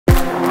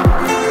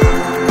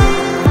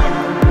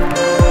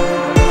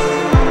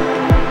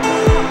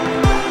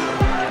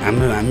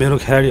मेरो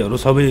खेलाडीहरू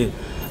सबै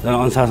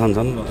अनुशासन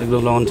छन्,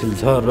 एकदम लगनशील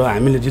छ र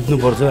हामीले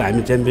जित्नुपर्छ,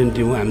 हामी च्याम्पियन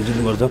टिम हो, हामी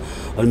जित्नुपर्छ।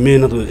 अनि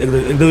मेहनत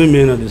एकदमै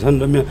मेहनती छन्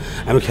र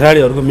हाम्रो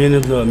खेलाडीहरूको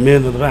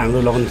मेहनत र हाम्रो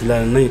लगनशीलता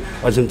नै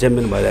अहिलेसम्म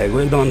च्याम्पियन भइरहेको,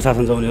 एकदम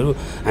अनुशासन छ उनीहरू।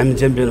 हामी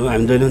च्याम्पियन हो,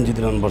 हामी जहिले पनि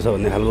जितिरहनुपर्छ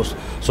भन्ने खालको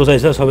सोचाइ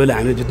छ, सबैले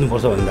हामीले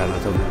जित्नुपर्छ भन्ने धारणा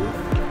छ उनीहरू।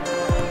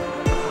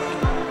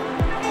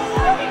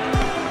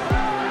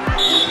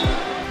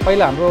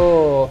 पहिला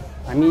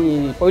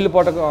हामी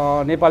पहिलोपटक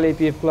नेपाल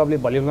APF क्लबले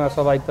भलिबलमा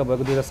सहभागिता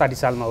भएको 2060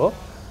 सालमा हो।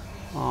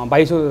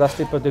 22औं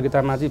राष्ट्रिय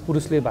प्रतियोगितामा चाहिँ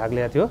पुरुषले भाग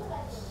लिएको थियो।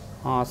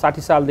 60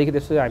 सालदेखि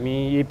त्यसपछि हामी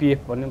APF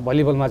भन्ने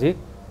भलिबलमा चाहिँ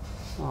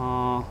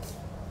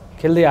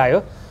खेल्दै आयो।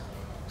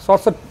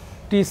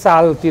 67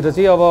 सालतिर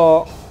चाहिँ अब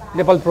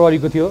नेपाल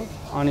प्रहरीको थियो,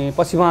 अनि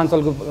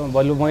पश्चिमाञ्चलको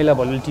महिला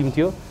भलिबल टिम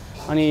थियो।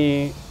 अनि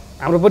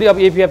हाम्रो पनि अब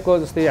APF को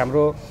जस्तै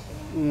हाम्रो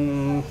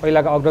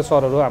पहिलाका अग्रज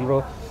सरहरू, हाम्रो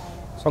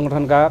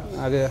सङ्गठनका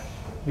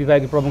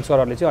विभागीय प्रमुख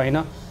सरहरूले चाहिँ होइन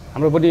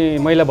हाम्रो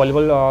पनि महिला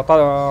भलिबल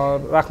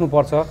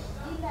राख्नुपर्छ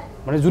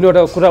भन्ने जुन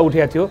एउटा कुरा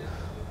उठेको थियो,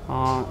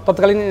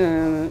 तत्कालीन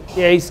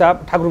एआई साहब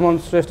ठाकुरमोहन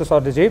श्रेष्ठ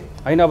सरले चाहिँ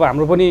होइन अब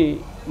हाम्रो पनि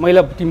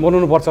महिला टिम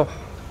बनाउनुपर्छ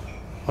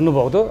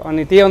भन्नुभएको थियो।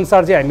 अनि त्यही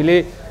अनुसार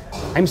चाहिँ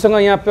हामीसँग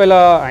यहाँ पहिला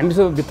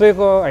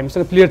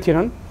हामीसँग प्लेयर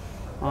थिएनन्।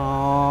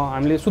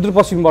 हामीले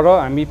सुदूरपश्चिमबाट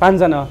हामीले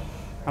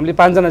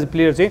पाँचजना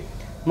प्लेयर चाहिँ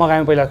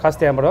मगायौँ पहिला, खास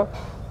त्यहाँबाट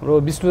हाम्रो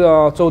विष्णु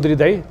चौधरी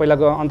दाई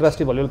पहिलाको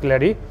अन्तर्राष्ट्रिय भलिबल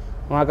खेलाडी,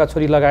 उहाँका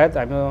छोरी लगायत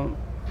हामी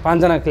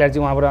 5जना खेलाडी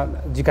चाहिँ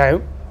उहाँबाट जिकायौँ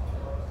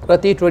र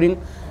त्यही ट्रेनिङ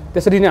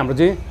त्यसरी नै हाम्रो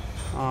चाहिँ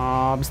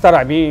बिस्तारै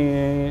हामी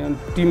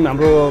टिम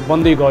हाम्रो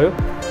बन्दै गयो।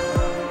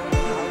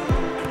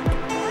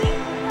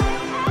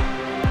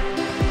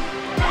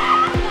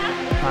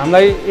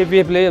 हामीलाई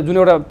APF ले जुन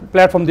एउटा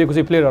प्लेटफर्म दिएको छ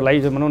प्लेयरहरूलाई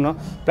भनौँ न,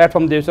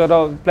 प्लेटफर्म दिएको छ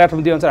र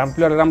प्लेटफर्म दिए अनुसार हाम्रो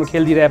प्लेयरहरू राम्रो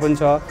खेलिदिरहेको पनि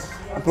छ।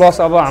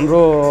 प्लस अब हाम्रो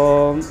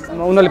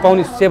उनीहरूले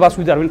पाउने सेवा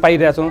सुविधाहरू पनि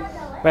पाइरहेछन्।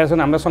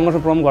 हाम्रो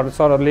सङ्गठन प्रमुखहरू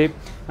सरहरूले,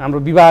 हाम्रो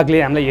विभागले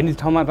हामीलाई हेर्ने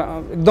ठाउँमा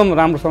एकदम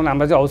राम्रोसँग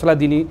हामीलाई चाहिँ हौसला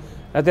दिने,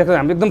 त्यस कारण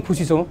हामी एकदम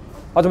खुसी छौँ।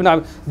 अझ पनि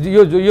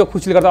यो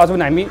खुसीले गर्दा अझ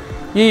पनि हामी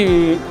यही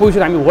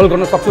पोजिसन हामी होल्ड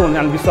गर्न सक्छौँ भन्ने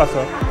हामी विश्वास छ।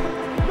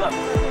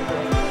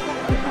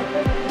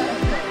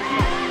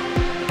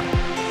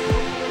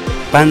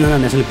 पाँचजना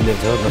नेसनल प्लेयर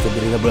छ, जस्तो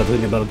बिरेन्द्र बुढाथोकी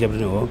नेपालको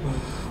क्याप्टेन हो,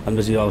 अनि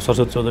अब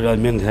सरस्वती चौधरी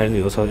मेन खेलाडी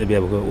हो,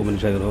 APF को ओपन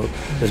स्ट्राइकर हो।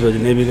 त्यसपछि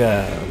नेविका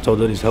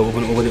चौधरी छ,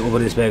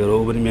 ओपन स्ट्राइकर हो,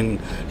 ऊ पनि मेन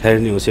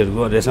खेलाडी हो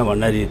सेटको। रेशमा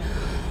भण्डारी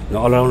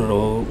अलराउन्डर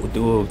हो,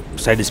 त्यो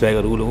साइड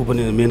स्ट्राइकर, ऊ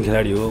पनि मेन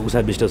खेलाडी हो। उषा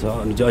विष्ट छ,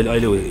 अनि चाहिँ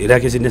अहिले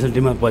हिराकेसी नेसनल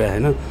टिममा परेको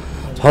छैन।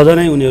 6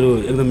 जनै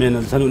उनीहरू एकदम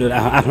मेहनत छन्, उनीहरू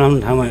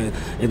आफ्नो ठाउँमा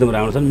एकदम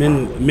राम्रो छन्।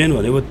 मेन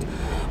भनेको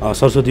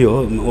सरस्वती हो,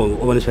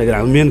 ओपन स्ट्राइकर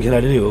हाम्रो मेन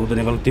खेलाडी नै हो, ऊ त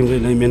नेपालको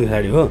टिमकै नै मेन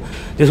खेलाडी हो।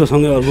 त्यसको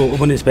सँगै अर्को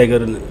ओपन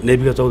स्ट्राइकर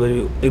नेविका चौधरी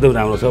एकदम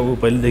राम्रो छ, ऊ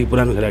पहिलेदेखि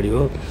पुरानो खेलाडी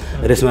हो।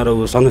 रेशमा र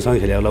ऊ सँगै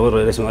खेलेको अब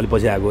रेशमा अलिक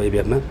पछि आएको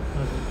APF-मा।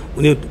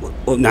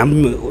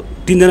 हाम्रो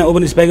 3जना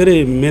ओपन स्ट्राइकरै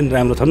मेन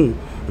राम्रो छन्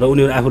र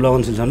उनीहरू आफू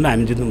लगनशील छन् र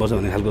हामी जित्नुपर्छ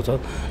भन्ने खालको छ।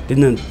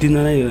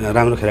 3जनै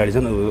राम्रो खेलाडी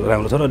छन्,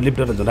 राम्रो छ र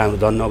लिफ्टर राम्रो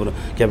झन् अब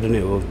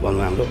क्याप्टेनै हो भनौँ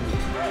हाम्रो।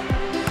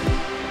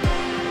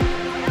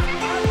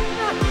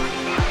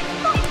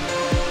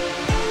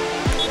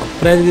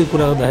 प्राइजको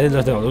कुरा गर्दाखेरि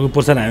जस्तै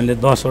प्रोत्साहन हामीले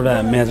 10वटा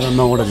म्याचमा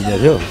 9वटा जितेको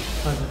थियो।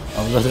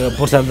 अब जस्तै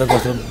प्रोत्साहन त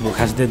कस्तो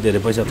खास त्यति धेरै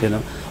पैसा थिएन।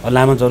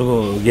 लामाचौरको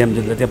गेम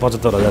जित्दा त्यहाँ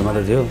 75,000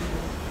 मात्रै थियो।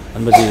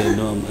 अनि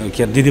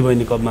पछि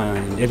दिदीबहिनी कपमा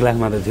 1 लाख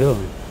मात्रै थियो।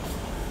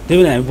 त्यही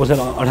पनि हामी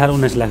प्रोत्साहन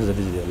 18-19 लाख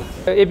जति जित्यो होला।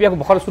 APF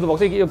भर्खर सुरु भएको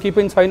छ, यो केही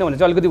पनि छैन भने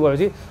चाहिँ अलिकति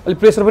भएपछि अलिक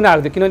प्रेसर पनि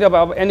आएको थियो, किनभने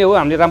अब एनी हो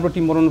हामीले राम्रो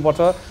टिम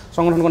बनाउनुपर्छ,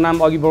 सङ्गठनको नाम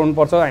अघि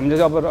बढाउनुपर्छ, हामीले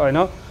चाहिँ अब होइन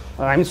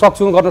हामी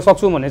गर्न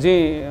सक्छौँ भन्ने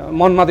चाहिँ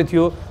मनमा चाहिँ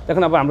थियो।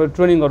 त्यहाँदेखि अब हाम्रो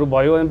ट्रेनिङहरू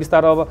भयो, अनि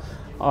बिस्तारै अब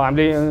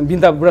हामीले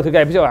बिन्ता बुढाथोकी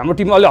आएपछि हाम्रो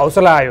टिममा अलि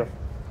हौसला आयो,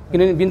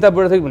 किनभने बिन्ता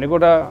बुढाथोकी भनेको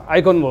एउटा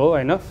आइकन हो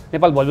होइन,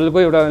 नेपाल भलिबलको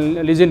एउटा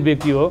लेजेन्ड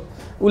व्यक्ति हो।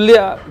 उसले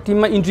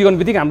टिममा इन्ट्री गर्ने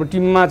बित्तिकै हाम्रो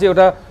टिममा चाहिँ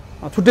एउटा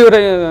छुट्टै एउटा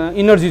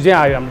इनर्जी चाहिँ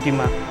आयो हाम्रो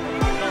टिममा।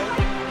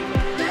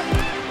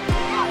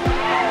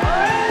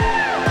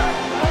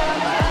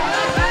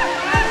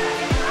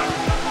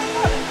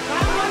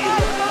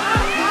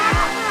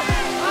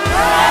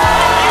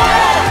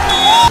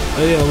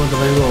 अहिले अब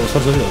तपाईँको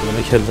सरस्वतीहरू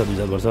पनि खेल्छ,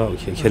 2-4 वर्ष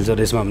खेल्छ।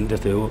 रेसमा पनि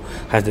त्यस्तै हो,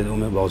 खास त्यति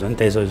उमेर भएको छ भने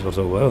 23-24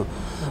 वर्षको भयो।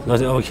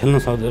 जस्तै अब खेल्न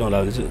सक्दैन होला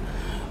भने चाहिँ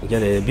के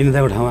अरे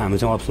विनिताको ठाउँमा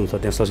हामीसँग अप्सन छ,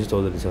 त्यहाँ शशि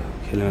चौधरी छ,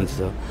 खेल्ने मान्छे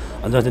छ।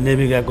 अनि जस्तै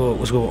नेविकाको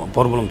उसको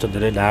प्रब्लम छ,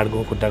 धेरै ढाडको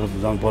खुट्टाको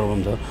जन प्रब्लम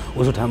छ,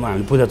 उसको ठाउँमा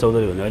हामी पूजा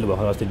चौधरी भने अहिले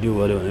भर्खर अस्ति ड्यू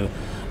गऱ्यो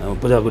भने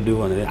पूजाको ड्यू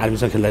भनेर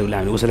आर्मीसँग खेल्दाखेरि उसले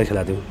हामी उसैलाई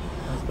खेलाएको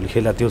थियो,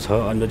 खेला त्यो छ।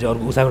 अनि चाहिँ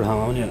अर्को उषाको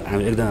ठाउँमा पनि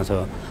हामी 1जना छ,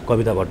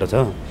 कविता भट्ट छ।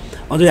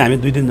 अझै हामी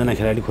 2-3जना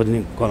खेलाडी खोज्ने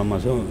क्रममा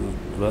छौँ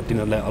र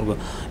तिनीहरूलाई अर्को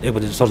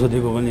एकपछि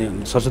सरस्वतीको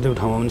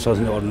ठाउँमा पनि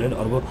सरस्वती अर्डिनेट,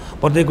 अर्को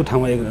प्रत्येकको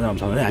ठाउँमा 1जना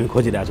छ भने हामी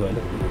खोजिरहेको छौँ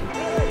अहिले।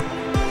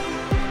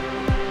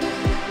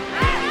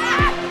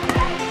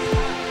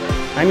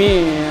 हामी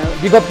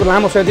विगतको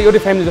लामो समय एउटै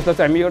फ्यामिली जस्तो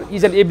चाहिँ हामी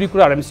इज एन्ड एभ्री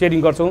कुराहरू हामी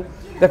सेयरिङ गर्छौँ।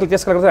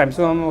 त्यसले गर्दा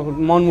हामीसँग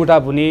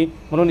मनमुटाव हुने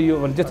भनौँ न यो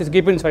भने त्यस्तो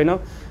केही पनि छैन।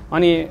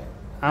 अनि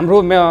हाम्रो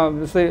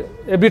जस्तै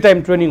एभ्री टाइम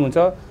ट्रेनिङ हुन्छ,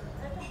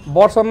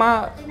 वर्षमा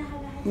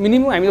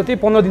मिनिमम हामी त्यही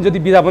 15 दिन जति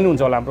बिदा पनि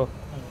हुन्छ होला हाम्रो,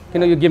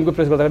 किन यो गेमको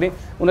प्रेस गर्दाखेरि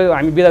उनीहरू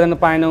हामी बिदा जान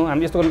पाएनौँ,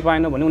 हामी यस्तो गर्न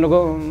पाएनौँ भने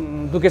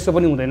उनीहरूको दुखेसो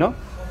पनि हुँदैन।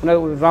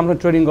 उनीहरू राम्रो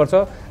ट्रेनिङ गर्छ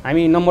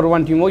हामी नम्बर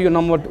 1 टिम हो यो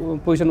नम्बर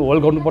पोजिसन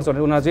होल्ड गर्नुपर्छ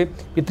भनेर उनीहरू चाहिँ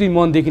भित्री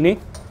मनदेखि नै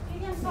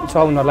छ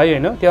उनीहरूलाई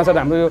होइन त्यहाँसाथ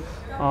हाम्रो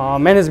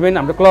म्यानेजमेन्ट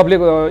हाम्रो क्लबले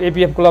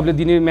एपिएफ क्लबले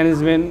दिने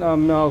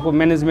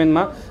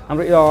म्यानेजमेन्टमा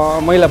हाम्रो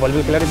महिला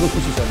भलिबल खेलाडी एकदम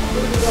खुसी छ